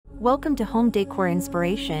Welcome to Home Decor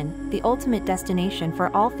Inspiration, the ultimate destination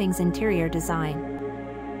for all things interior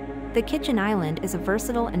design. The kitchen island is a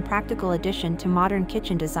versatile and practical addition to modern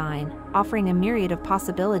kitchen design, offering a myriad of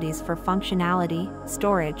possibilities for functionality,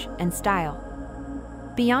 storage, and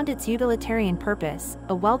style. Beyond its utilitarian purpose,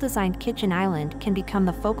 a well-designed kitchen island can become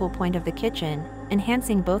the focal point of the kitchen,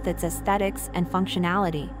 enhancing both its aesthetics and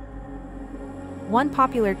functionality. One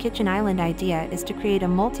popular kitchen island idea is to create a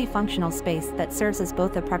multifunctional space that serves as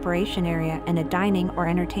both a preparation area and a dining or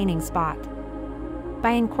entertaining spot. By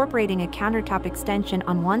incorporating a countertop extension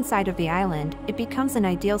on one side of the island, it becomes an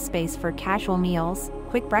ideal space for casual meals,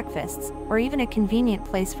 quick breakfasts, or even a convenient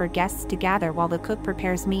place for guests to gather while the cook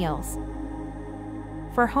prepares meals.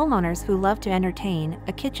 For homeowners who love to entertain,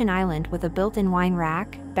 a kitchen island with a built-in wine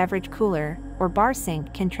rack, beverage cooler, or bar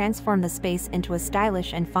sink can transform the space into a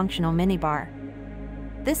stylish and functional minibar.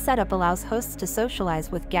 This setup allows hosts to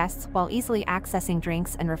socialize with guests while easily accessing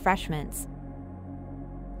drinks and refreshments.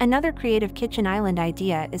 Another creative kitchen island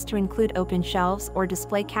idea is to include open shelves or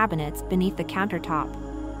display cabinets beneath the countertop.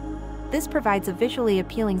 This provides a visually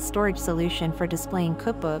appealing storage solution for displaying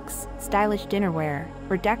cookbooks, stylish dinnerware,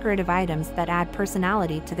 or decorative items that add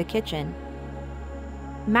personality to the kitchen.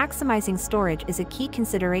 Maximizing storage is a key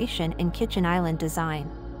consideration in kitchen island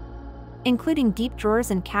design. Including deep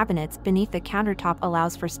drawers and cabinets beneath the countertop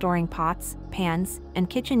allows for storing pots, pans, and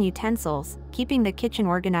kitchen utensils, keeping the kitchen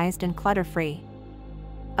organized and clutter-free.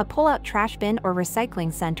 A pull-out trash bin or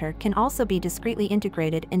recycling center can also be discreetly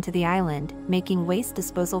integrated into the island, making waste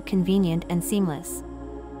disposal convenient and seamless.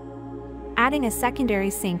 Adding a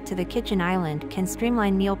secondary sink to the kitchen island can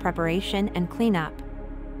streamline meal preparation and cleanup.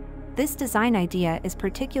 This design idea is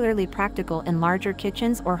particularly practical in larger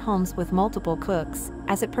kitchens or homes with multiple cooks,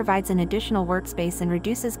 as it provides an additional workspace and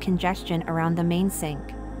reduces congestion around the main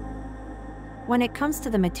sink. When it comes to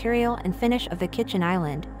the material and finish of the kitchen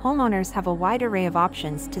island, homeowners have a wide array of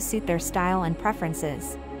options to suit their style and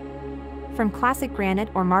preferences. From classic granite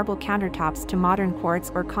or marble countertops to modern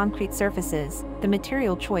quartz or concrete surfaces, the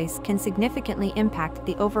material choice can significantly impact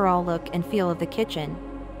the overall look and feel of the kitchen.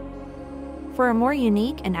 For a more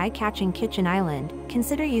unique and eye-catching kitchen island,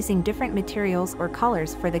 consider using different materials or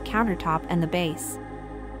colors for the countertop and the base.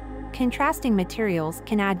 Contrasting materials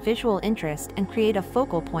can add visual interest and create a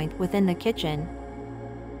focal point within the kitchen.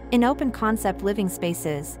 In open-concept living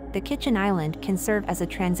spaces, the kitchen island can serve as a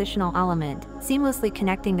transitional element, seamlessly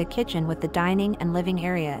connecting the kitchen with the dining and living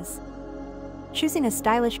areas. Choosing a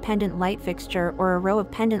stylish pendant light fixture or a row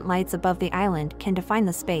of pendant lights above the island can define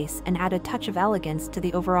the space and add a touch of elegance to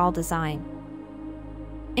the overall design.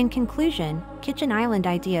 In conclusion, kitchen island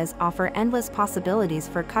ideas offer endless possibilities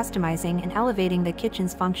for customizing and elevating the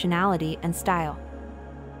kitchen's functionality and style.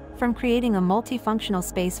 From creating a multifunctional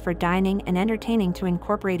space for dining and entertaining to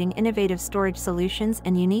incorporating innovative storage solutions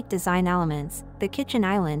and unique design elements, the kitchen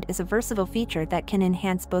island is a versatile feature that can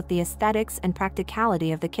enhance both the aesthetics and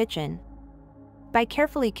practicality of the kitchen. By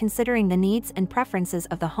carefully considering the needs and preferences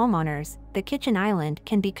of the homeowners, the kitchen island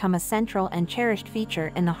can become a central and cherished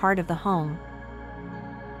feature in the heart of the home.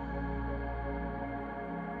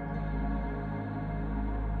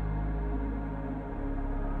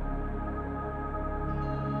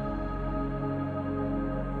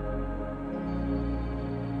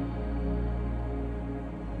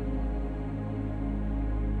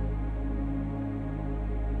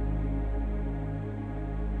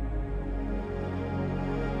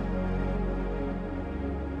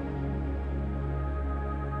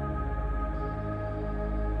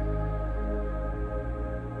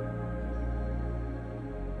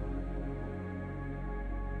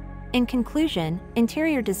 In conclusion,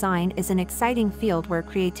 interior design is an exciting field where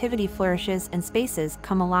creativity flourishes and spaces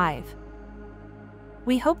come alive.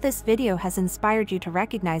 We hope this video has inspired you to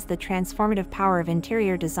recognize the transformative power of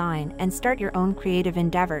interior design and start your own creative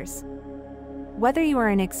endeavors. Whether you are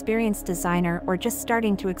an experienced designer or just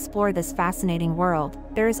starting to explore this fascinating world,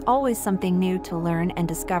 there is always something new to learn and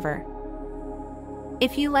discover.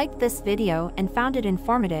 If you liked this video and found it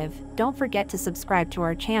informative, don't forget to subscribe to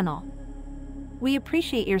our channel. We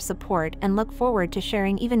appreciate your support and look forward to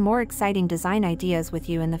sharing even more exciting design ideas with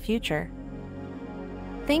you in the future.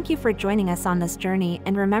 Thank you for joining us on this journey,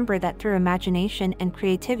 and remember that through imagination and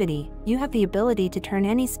creativity, you have the ability to turn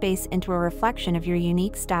any space into a reflection of your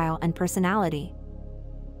unique style and personality.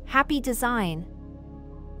 Happy design!